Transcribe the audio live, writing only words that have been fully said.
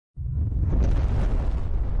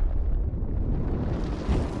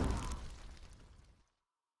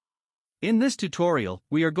In this tutorial,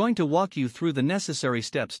 we are going to walk you through the necessary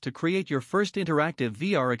steps to create your first interactive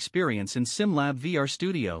VR experience in SimLab VR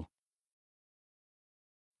Studio.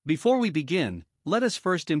 Before we begin, let us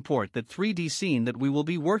first import that 3D scene that we will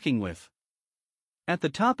be working with. At the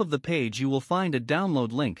top of the page you will find a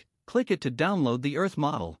download link. Click it to download the Earth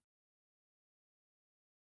model.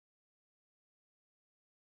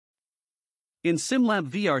 In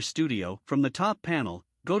SimLab VR Studio, from the top panel,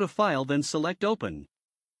 go to File, then select Open.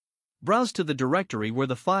 Browse to the directory where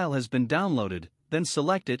the file has been downloaded, then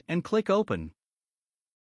select it and click Open.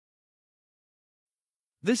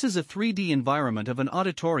 This is a 3D environment of an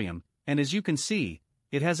auditorium, and as you can see,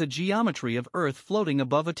 it has a geometry of Earth floating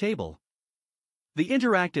above a table. The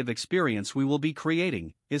interactive experience we will be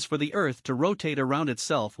creating is for the Earth to rotate around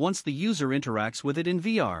itself once the user interacts with it in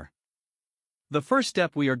VR. The first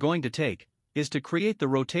step we are going to take is to create the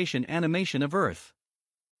rotation animation of Earth.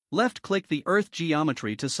 Left-click the Earth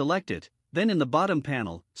geometry to select it, then in the bottom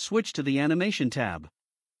panel, switch to the Animation tab.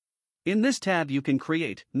 In this tab you can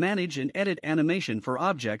create, manage and edit animation for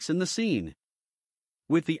objects in the scene.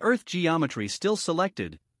 With the Earth geometry still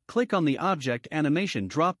selected, click on the Object Animation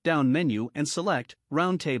drop-down menu and select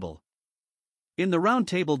Round Table. In the Round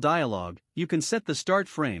Table dialog, you can set the start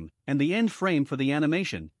frame and the end frame for the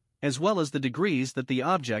animation, as well as the degrees that the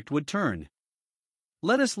object would turn.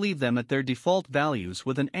 Let us leave them at their default values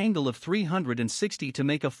with an angle of 360 to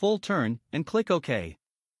make a full turn, and click OK.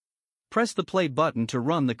 Press the play button to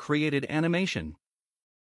run the created animation.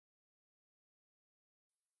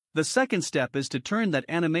 The second step is to turn that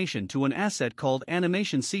animation to an asset called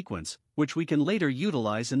Animation Sequence, which we can later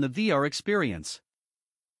utilize in the VR experience.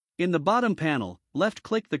 In the bottom panel,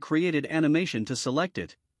 left-click the created animation to select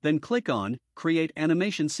it, then click on Create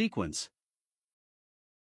Animation Sequence.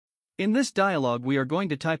 In this dialog we are going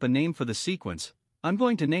to type a name for the sequence. I'm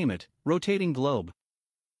going to name it Rotating Globe.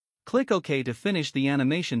 Click OK to finish the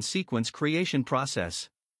animation sequence creation process.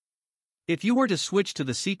 If you were to switch to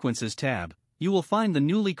the Sequences tab, you will find the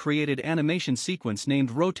newly created animation sequence named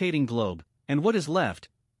Rotating Globe, and what is left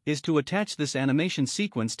is to attach this animation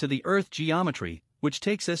sequence to the Earth geometry, which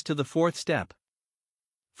takes us to the fourth step.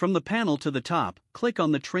 From the panel to the top, click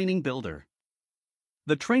on the Training Builder.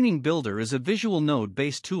 The Training Builder is a visual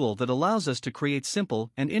node-based tool that allows us to create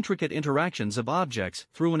simple and intricate interactions of objects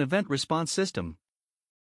through an event response system.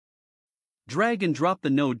 Drag and drop the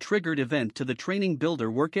node-triggered event to the Training Builder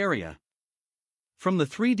work area. From the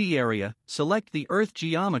 3D area, select the Earth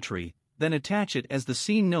geometry, then attach it as the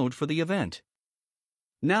scene node for the event.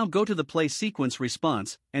 Now go to the Play Sequence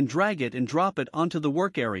response and drag it and drop it onto the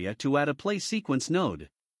work area to add a Play Sequence node.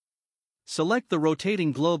 Select the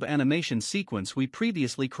rotating globe animation sequence we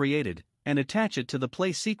previously created, and attach it to the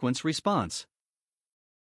Play Sequence response.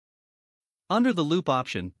 Under the loop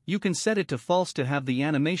option, you can set it to false to have the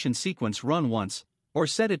animation sequence run once, or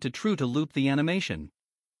set it to true to loop the animation.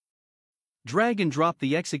 Drag and drop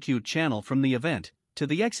the execute channel from the event to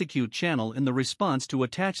the execute channel in the response to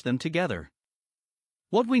attach them together.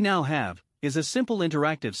 What we now have is a simple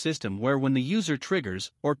interactive system where when the user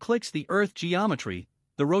triggers or clicks the Earth geometry,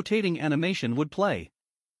 the rotating animation would play.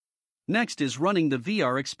 Next is running the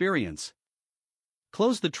VR experience.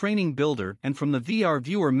 Close the Training Builder and from the VR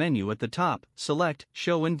Viewer menu at the top, select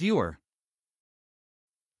Show in Viewer.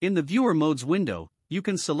 In the Viewer Modes window, you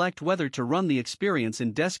can select whether to run the experience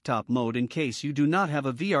in desktop mode in case you do not have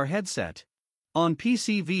a VR headset. On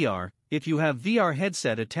PC VR, if you have VR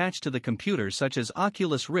headset attached to the computer such as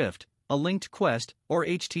Oculus Rift, a linked Quest, or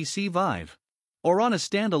HTC Vive, or on a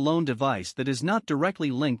standalone device that is not directly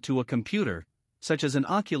linked to a computer, such as an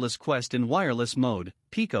Oculus Quest in wireless mode,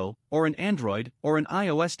 Pico, or an Android or an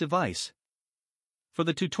iOS device. For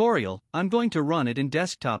the tutorial, I'm going to run it in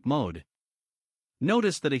desktop mode.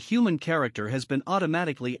 Notice that a human character has been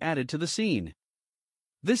automatically added to the scene.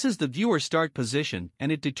 This is the viewer start position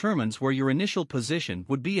and it determines where your initial position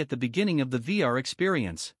would be at the beginning of the VR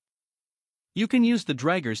experience. You can use the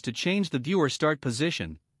draggers to change the viewer start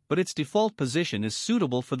position, but its default position is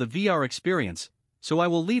suitable for the VR experience, so I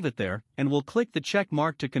will leave it there and will click the check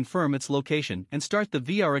mark to confirm its location and start the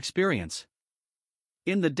VR experience.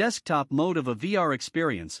 In the desktop mode of a VR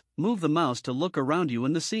experience, move the mouse to look around you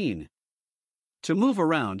in the scene. To move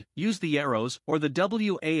around, use the arrows or the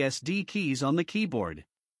WASD keys on the keyboard.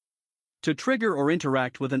 To trigger or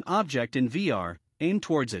interact with an object in VR, aim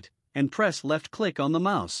towards it and press left-click on the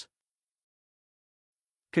mouse.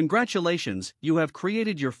 Congratulations, you have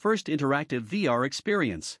created your first interactive VR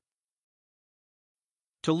experience.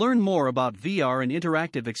 To learn more about VR and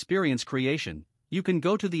interactive experience creation, You can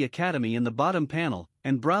go to the Academy in the bottom panel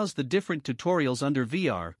and browse the different tutorials under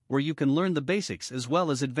VR, where you can learn the basics as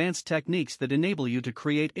well as advanced techniques that enable you to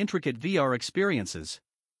create intricate VR experiences.